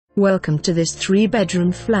Welcome to this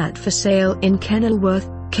 3-bedroom flat for sale in Kenilworth,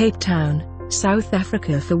 Cape Town, South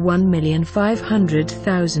Africa for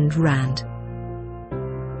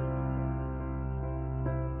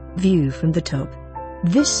R1,500,000. View from the top.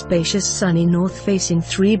 This spacious sunny north-facing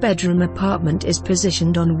 3-bedroom apartment is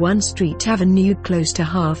positioned on 1 Street Avenue close to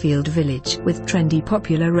Harfield Village with trendy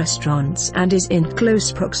popular restaurants and is in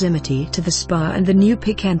close proximity to the Spar and the new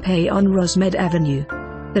Pick n Pay on Rosmead Avenue.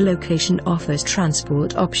 The location offers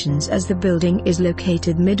transport options as the building is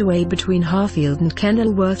located midway between Harfield and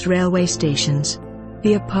Kenilworth railway stations.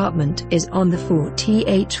 The apartment is on the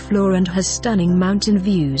 48th floor and has stunning mountain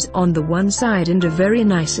views on the one side and a very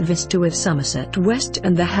nice vista of Somerset West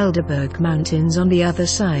and the Helderberg Mountains on the other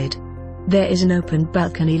side. There is an open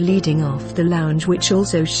balcony leading off the lounge which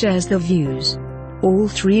also shares the views. All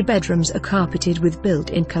 3 bedrooms are carpeted with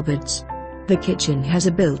built-in cupboards. The kitchen has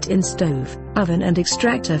a built-in stove, oven and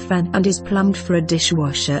extractor fan and is plumbed for a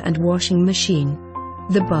dishwasher and washing machine.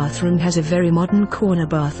 The bathroom has a very modern corner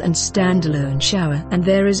bath and standalone shower, and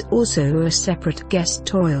there is also a separate guest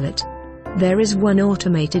toilet. There is 1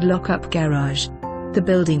 automated lock-up garage. The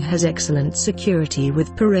building has excellent security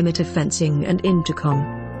with perimeter fencing and intercom.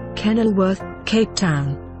 Kenilworth, Cape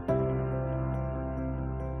Town.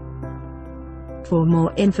 For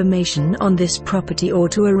more information on this property or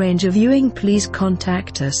to arrange a viewing, please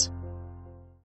contact us.